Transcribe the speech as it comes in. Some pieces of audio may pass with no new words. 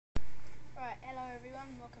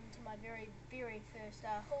everyone, welcome to my very first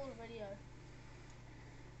haul video.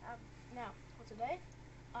 Now, for today,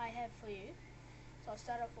 I have for you, so I'll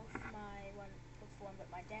start off with my one that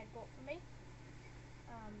my dad bought for me.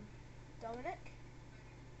 Dominic,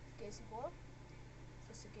 Gears of War.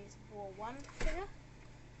 This is a Gears of War 1 figure.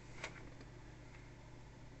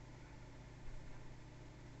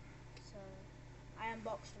 So, I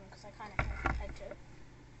unboxed them because I kind of had to.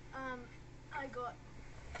 I got,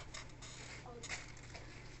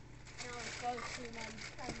 now let's go to my,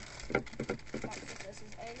 this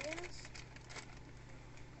is Aliens.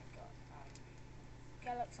 I got,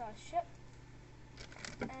 Galaxar ship,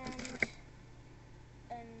 and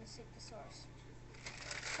Insectosaurus.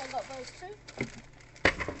 So I got those two.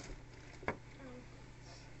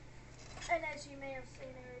 And as you may have seen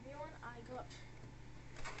in a review on, I got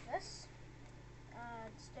this,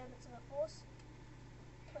 Disturbance of the Force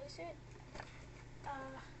playset.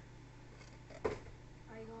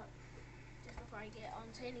 I got, just before I get on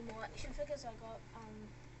to any more action figures, I got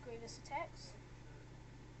Grievous Attacks.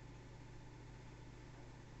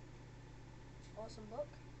 Awesome book.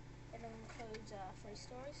 It includes 3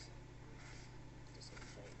 stories. Just going to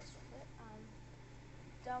show you this one bit.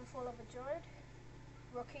 Downfall of a Droid,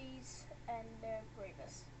 Rookies, and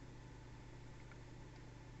Grievous.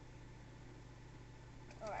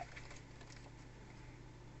 Alright.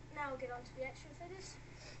 Now we'll get on to the action figures.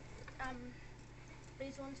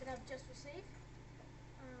 These ones that I've just received.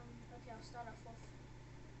 Okay, I'll start off with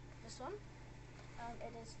this one.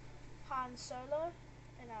 It is Han Solo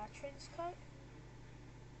in a trench coat.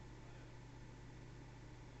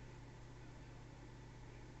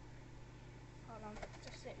 Hold on,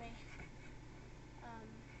 just let me.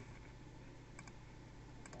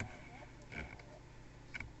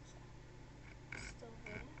 Still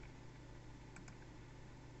there.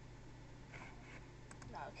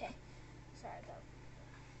 No, okay. Sorry about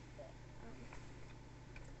that.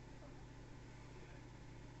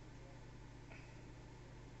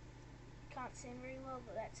 Can't see him very well,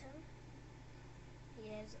 but that's him. He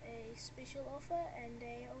has a special offer and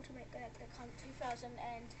a Ultimate Galactic Hunt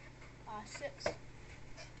 2006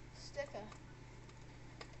 sticker.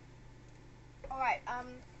 Alright,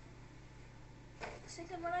 the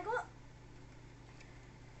second one I got,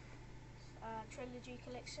 Trilogy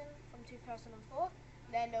Collection from 2004,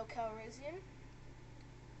 Lando Calrissian.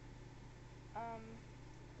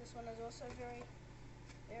 This one is also very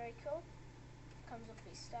cool. Comes with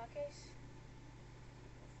the star case,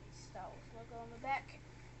 with the Star Wars logo on the back.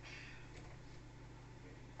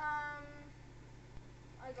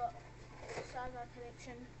 I got Saga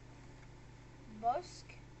Collection Bosk.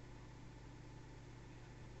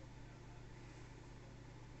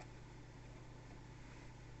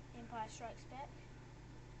 Empire Strikes Back.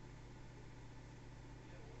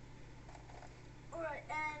 Alright,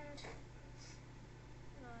 and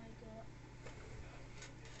I got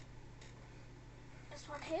this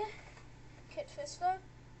one here, Kit Fisto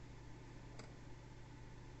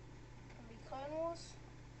from the Clone Wars.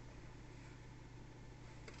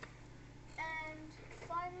 And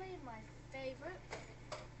finally, my favourite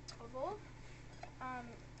of all,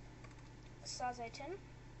 Sazatin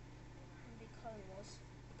from the Clone Wars.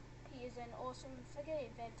 He is an awesome figure.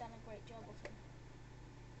 They've done a great job with him.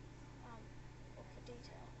 Look for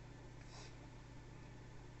detail.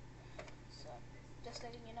 So, just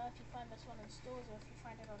letting you know, if you find this one in stores or if you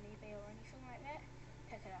find it on eBay or anything like that,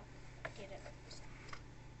 pick it up, get it,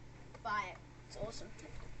 buy it. It's awesome.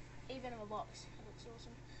 Even in a box, it looks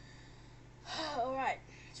awesome. Alright,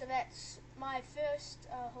 so that's my first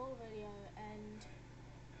haul video, and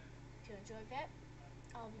if you enjoyed that,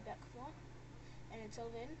 I'll be back with more. And until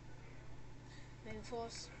then, may the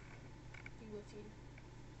Force be with you.